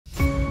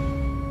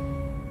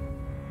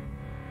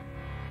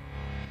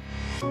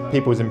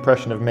People's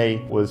impression of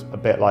me was a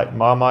bit like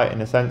Marmite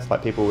in a sense,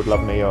 like people would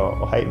love me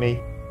or hate me.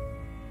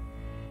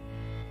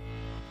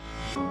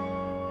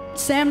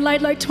 Sam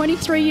Laidlow,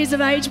 23 years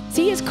of age.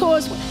 He has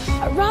caused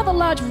a rather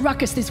large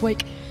ruckus this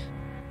week.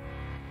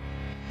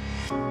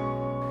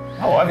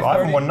 Oh, I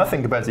haven't won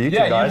nothing compared to you two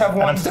guys. Yeah, you have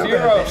won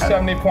 0 of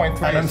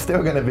 70.3. And I'm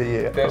still going to be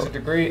here. There's a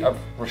degree of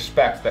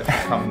respect that's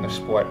become in the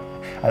sport.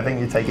 I think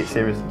you take it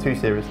too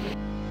seriously.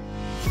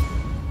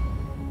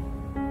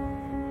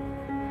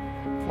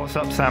 What's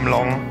up, Sam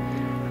Long?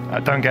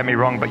 Don't get me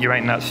wrong, but you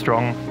ain't that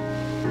strong.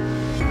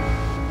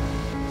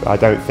 I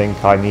don't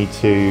think I need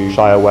to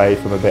shy away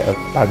from a bit of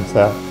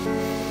banter.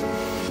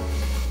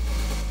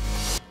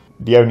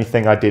 The only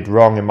thing I did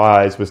wrong in my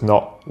eyes was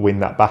not win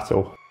that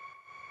battle.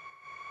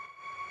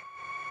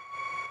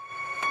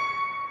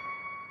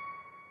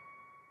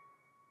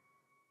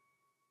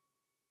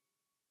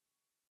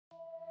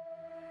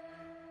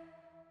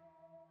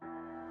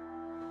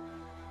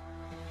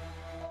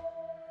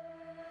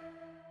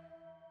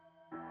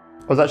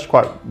 I was actually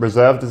quite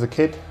reserved as a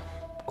kid,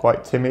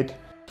 quite timid.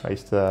 I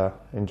used to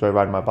enjoy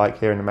riding my bike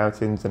here in the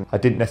mountains, and I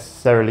didn't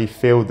necessarily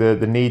feel the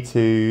need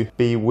to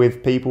be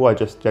with people. I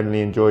just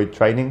generally enjoyed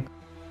training.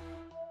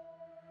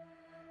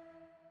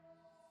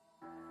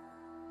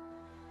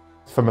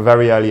 From a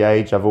very early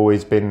age, I've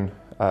always been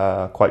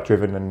quite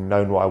driven and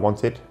known what I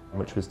wanted,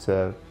 which was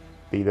to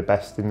be the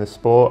best in the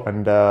sport,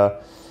 and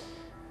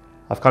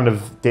I've kind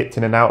of dipped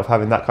in and out of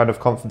having that kind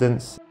of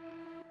confidence.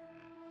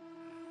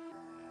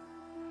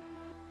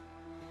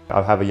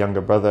 I have a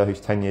younger brother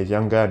who's 10 years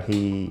younger, and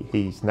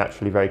he's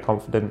naturally very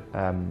confident.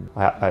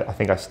 I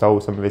think I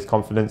stole some of his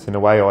confidence in a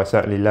way, or I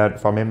certainly learnt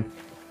from him.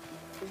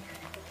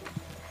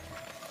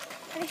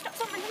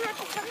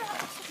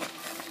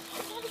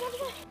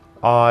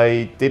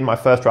 I did my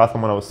first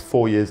triathlon when I was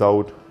 4 years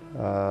old,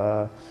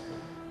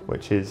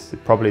 which is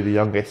probably the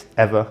youngest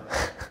ever.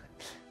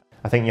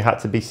 I think you had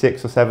to be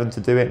 6 or 7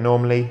 to do it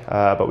normally,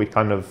 but we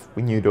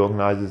knew the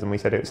organisers, and we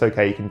said it's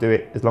okay, you can do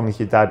it as long as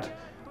your dad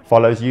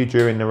follows you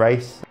during the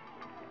race.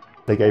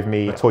 They gave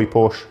me a toy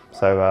Porsche,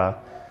 so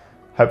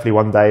hopefully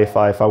one day if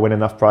I win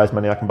enough prize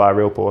money I can buy a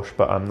real Porsche,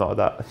 but I'm not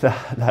at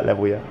that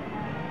level yet.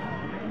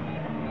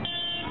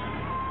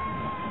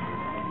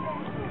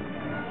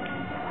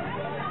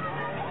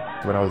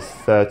 When I was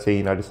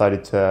 13 I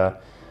decided to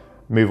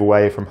move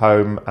away from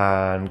home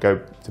and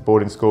go to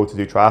boarding school to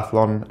do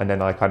triathlon, and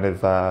then I kind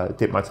of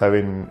dipped my toe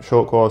in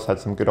short course, had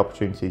some good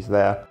opportunities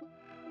there.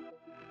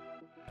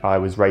 I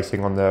was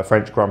racing on the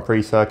French Grand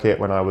Prix circuit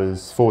when I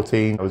was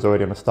 14. I was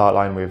already on the start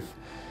line with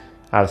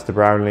Alistair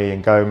Brownlee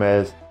and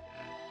Gomez.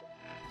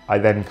 I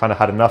then kind of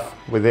had enough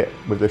with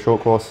the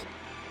short course.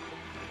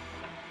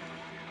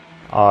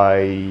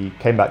 I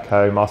came back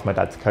home, asked my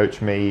dad to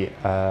coach me,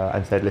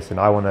 and said, listen,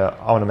 I want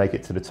to make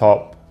it to the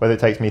top. Whether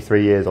it takes me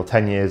 3 years or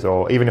 10 years,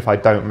 or even if I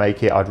don't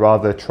make it, I'd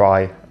rather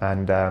try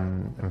and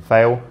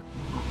fail.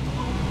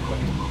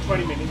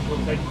 20 minutes will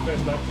take the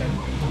first lap then.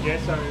 Yeah,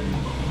 so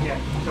yeah,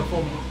 so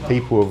 4 minutes.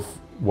 People have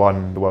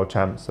won the world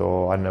champs,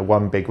 or I don't know,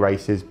 won big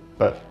races,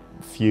 but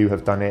few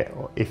have done it,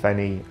 if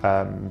any,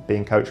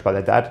 being coached by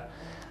their dad.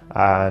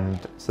 And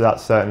so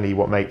that's certainly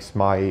what makes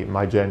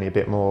my journey a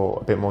bit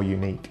more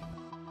unique.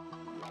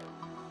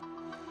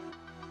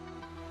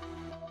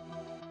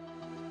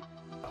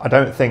 I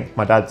don't think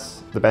my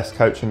dad's the best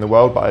coach in the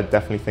world, but I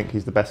definitely think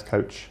he's the best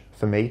coach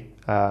for me,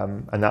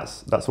 and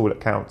that's all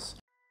that counts.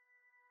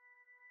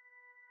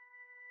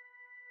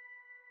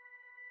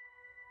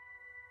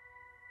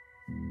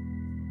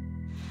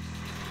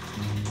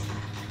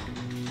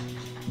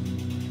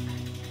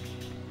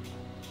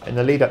 In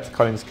the lead up to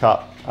Collins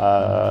Cup,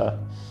 I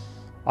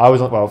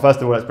was on, well, first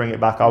of all, let's bring it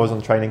back. I was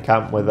on training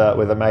camp with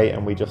a mate,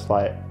 and we just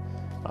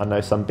I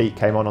know some beat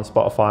came on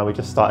Spotify, and we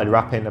just started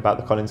rapping about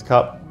the Collins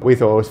Cup. We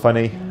thought it was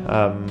funny,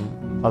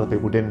 other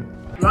people didn't.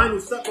 Line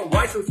was suck, but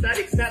why so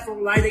static? Stats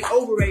don't lie, they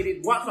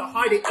overrated. Watts are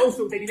high, they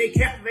also they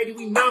captivated.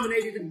 We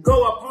nominated to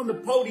go up on the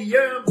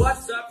podium.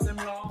 What's up, Sam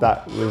Long?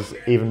 That was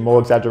even more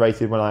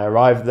exaggerated when I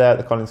arrived there at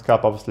the Collins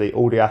Cup. Obviously,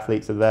 all the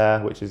athletes are there,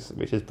 which is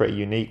pretty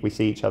unique. We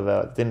see each other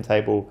at the dinner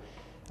table,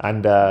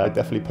 and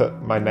definitely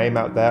put my name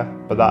out there.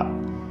 But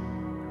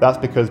that's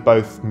because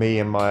both me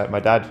and my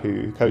dad,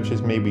 who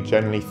coaches me, we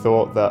generally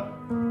thought that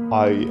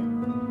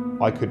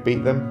I could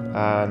beat them,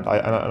 and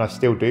I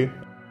still do.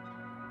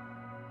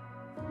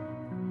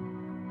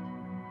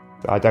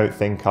 I don't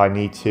think I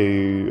need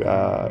to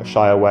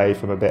shy away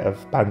from a bit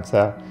of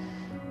banter.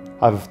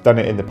 I've done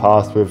it in the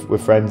past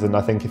with friends, and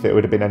I think if it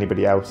would have been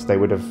anybody else, they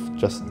would have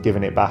just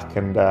given it back.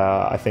 And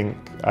I think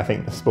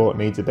the sport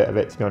needs a bit of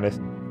it, to be honest.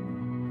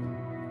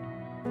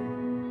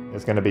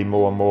 There's going to be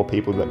more and more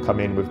people that come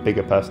in with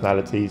bigger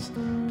personalities,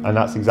 and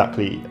that's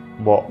exactly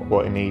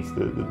what it needs.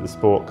 The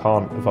sport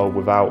can't evolve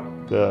without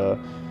the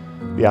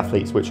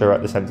athletes which are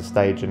at the centre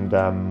stage. And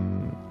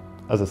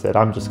as I said,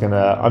 I'm just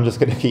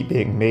gonna keep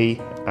being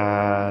me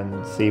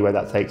and see where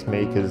that takes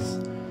me, because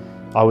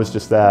I was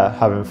just there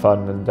having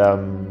fun, and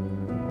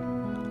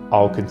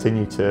I'll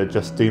continue to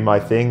just do my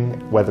thing,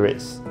 whether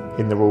it's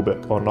in the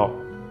rulebook or not.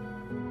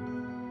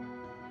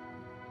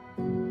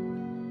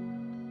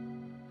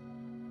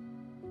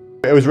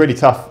 it was really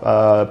tough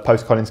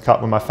post Collins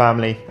Cup with my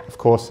family. Of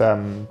course,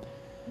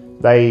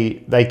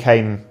 they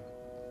came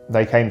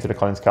to the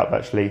Collins Cup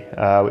actually,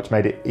 which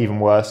made it even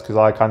worse because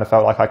I kind of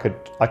felt like I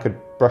could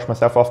brush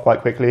myself off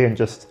quite quickly and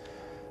just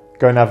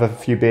go and have a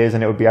few beers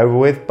and it would be over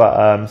with.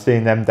 But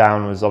seeing them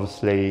down was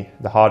obviously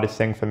the hardest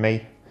thing for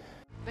me.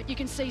 But you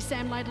can see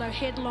Sam Laidlow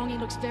headlong. He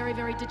looks very,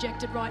 very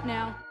dejected right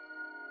now.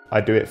 I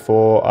do it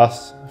for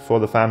us, for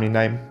the family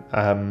name.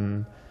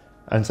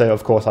 And so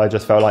of course I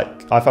felt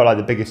like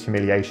the biggest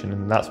humiliation,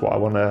 and that's what I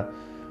want to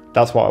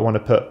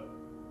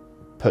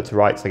put to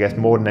rights, I guess,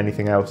 more than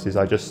anything else. Is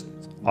I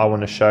want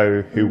to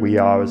show who we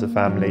are as a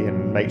family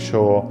and make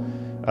sure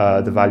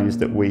the values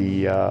that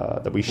we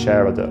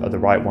share are the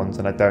right ones.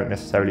 And I don't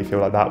necessarily feel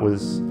like that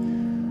was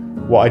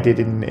what I did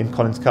in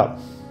Collins Cup.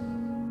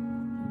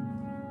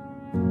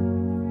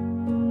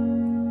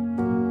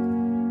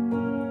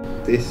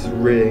 This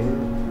ring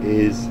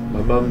is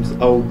my mum's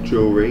old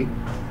jewellery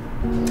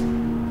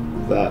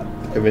that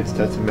I convinced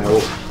her to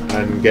melt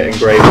and get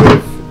engraved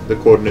with the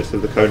coordinates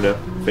of the Kona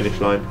finish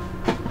line.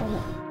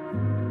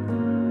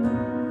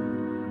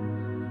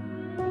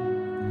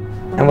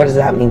 And what does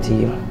that mean to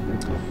you?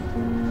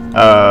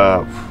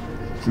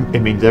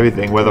 It means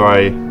everything. Whether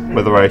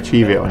I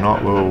achieve it or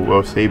not,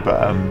 we'll see.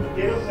 But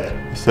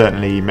it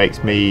certainly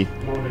makes me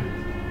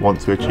want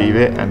to achieve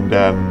it, and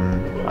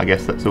I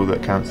guess that's all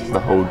that counts, is the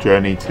whole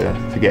journey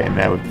to getting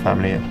there with the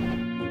family.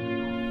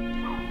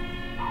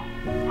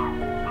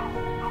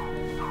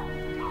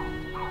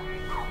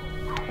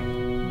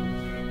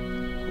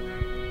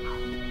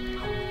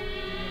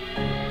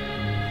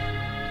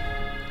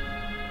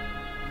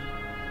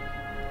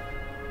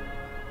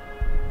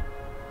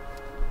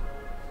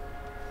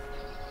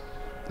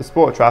 The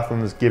sport of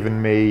triathlon has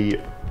given me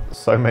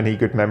so many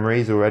good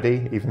memories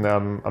already, even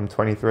though I'm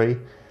 23.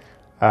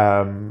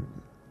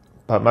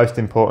 But most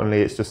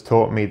importantly, it's just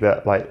taught me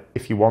that, like,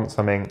 if you want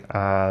something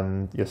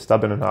and you're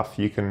stubborn enough,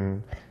 you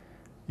can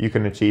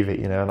achieve it.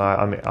 You know, and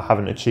I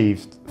haven't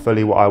achieved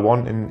fully what I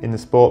want in the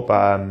sport,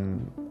 but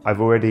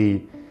I've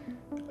already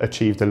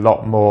achieved a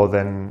lot more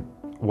than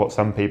what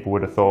some people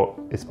would have thought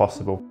is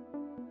possible.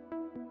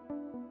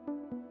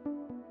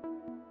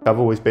 I've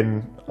always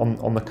been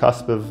on the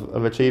cusp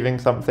of achieving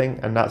something,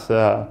 and it's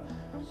a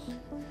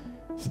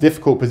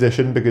difficult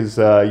position because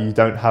you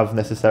don't have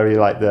necessarily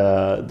like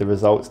the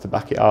results to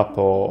back it up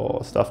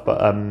or stuff.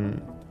 But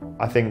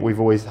I think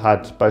we've always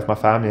had, both my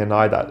family and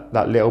I,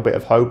 that little bit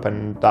of hope,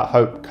 and that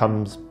hope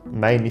comes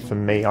mainly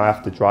from me. I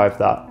have to drive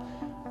that.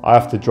 I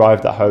have to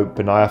drive that hope,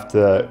 and I have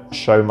to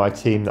show my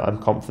team that I'm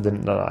confident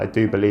and that I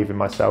do believe in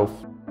myself.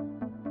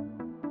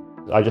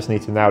 I just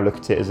need to now look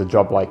at it as a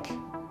job like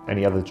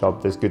any other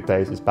job. There's good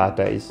days, there's bad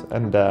days,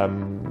 and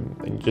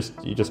you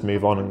just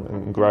move on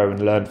and grow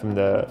and learn from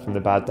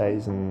the bad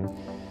days. And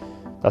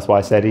that's why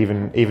I said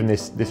even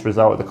this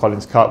result at the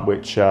Collins Cup,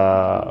 which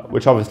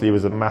obviously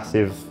was a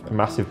massive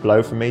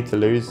blow for me to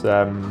lose.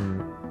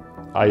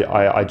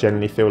 I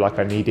genuinely feel like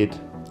I needed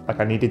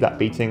that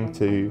beating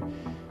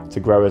to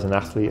grow as an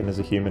athlete and as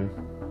a human.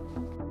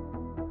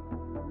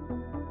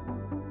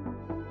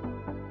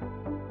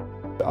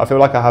 I feel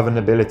like I have an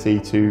ability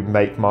to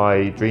make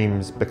my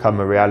dreams become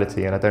a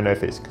reality, and I don't know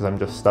if it's because I'm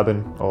just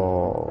stubborn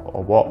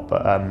or what,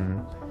 but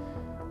I'm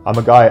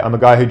a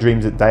guy who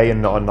dreams at day and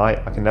not at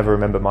night. I can never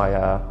remember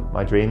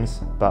my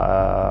dreams, but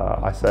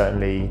I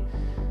certainly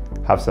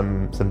have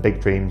some big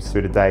dreams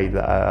through the day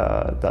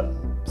that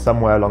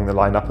somewhere along the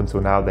line up until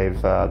now they've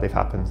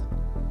happened.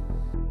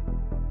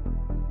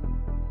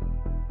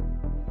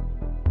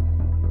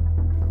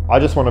 I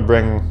just want to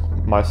bring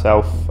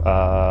myself,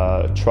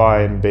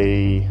 try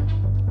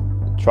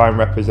and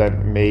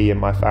represent me and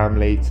my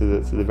family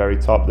to the very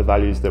top, the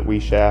values that we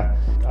share.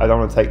 I don't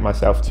want to take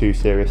myself too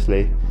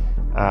seriously,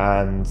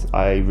 and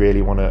I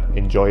really want to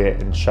enjoy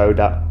it and show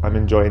that I'm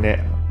enjoying it.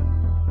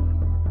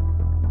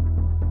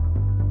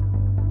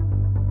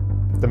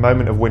 The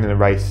moment of winning a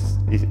race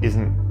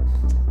isn't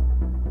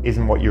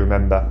what you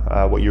remember.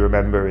 What you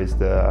remember is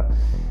the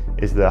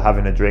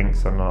having a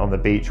drinks on the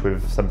beach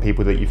with some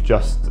people that you've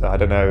just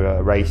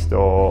raced,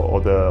 or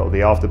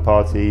the after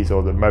parties,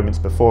 or the moments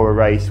before a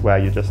race where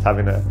you're just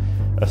having a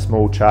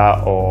small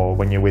chat, or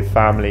when you're with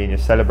family and you're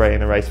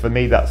celebrating a race. For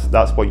me,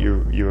 that's what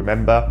you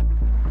remember.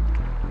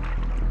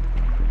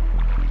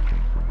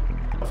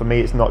 For me,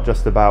 it's not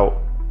just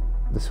about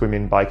the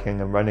swimming, biking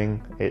and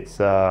running.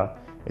 It's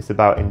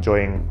about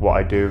enjoying what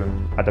I do.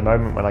 And at the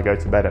moment when I go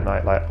to bed at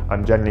night, like,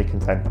 I'm generally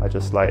content.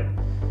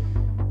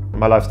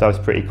 My lifestyle is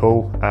pretty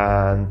cool,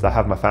 and I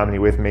have my family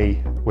with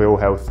me. We're all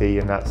healthy,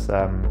 and that's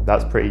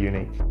pretty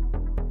unique.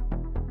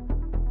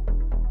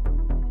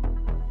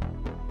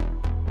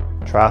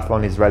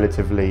 Triathlon is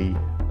relatively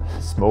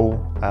small,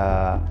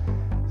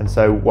 and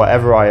so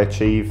whatever I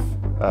achieve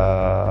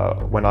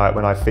when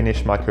I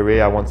finish my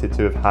career, I want it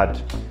to have had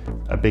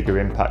a bigger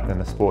impact than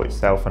the sport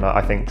itself. And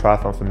I think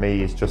triathlon for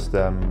me is just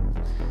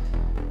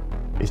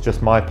it's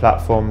just my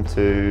platform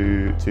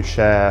to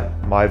share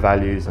my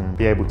values and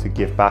be able to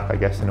give back, I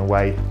guess, in a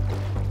way.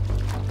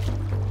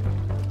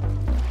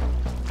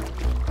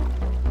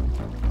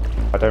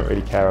 don't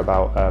really care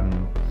about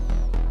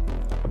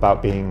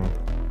being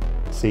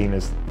seen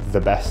as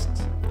the best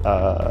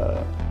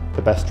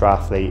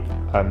triathlete.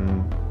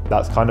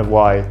 That's kind of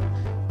why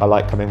I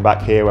like coming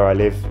back here where I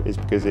live, is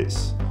because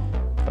it's,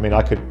 I mean,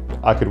 I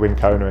could win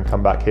Kona and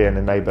come back here and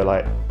the neighbour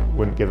like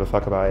wouldn't give a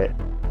fuck about it.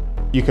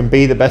 You can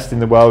be the best in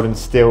the world and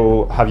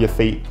still have your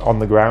feet on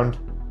the ground.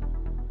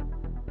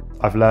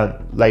 I've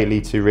learnt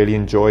lately to really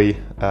enjoy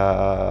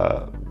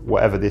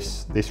whatever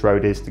this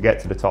road is to get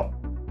to the top.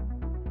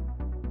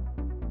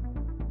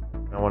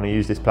 I want to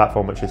use this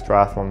platform, which is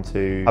triathlon,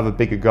 to have a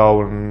bigger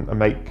goal and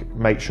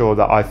make sure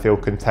that I feel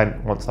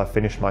content once I've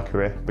finished my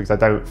career, because I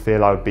don't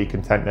feel I would be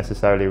content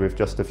necessarily with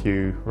just a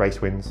few race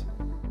wins.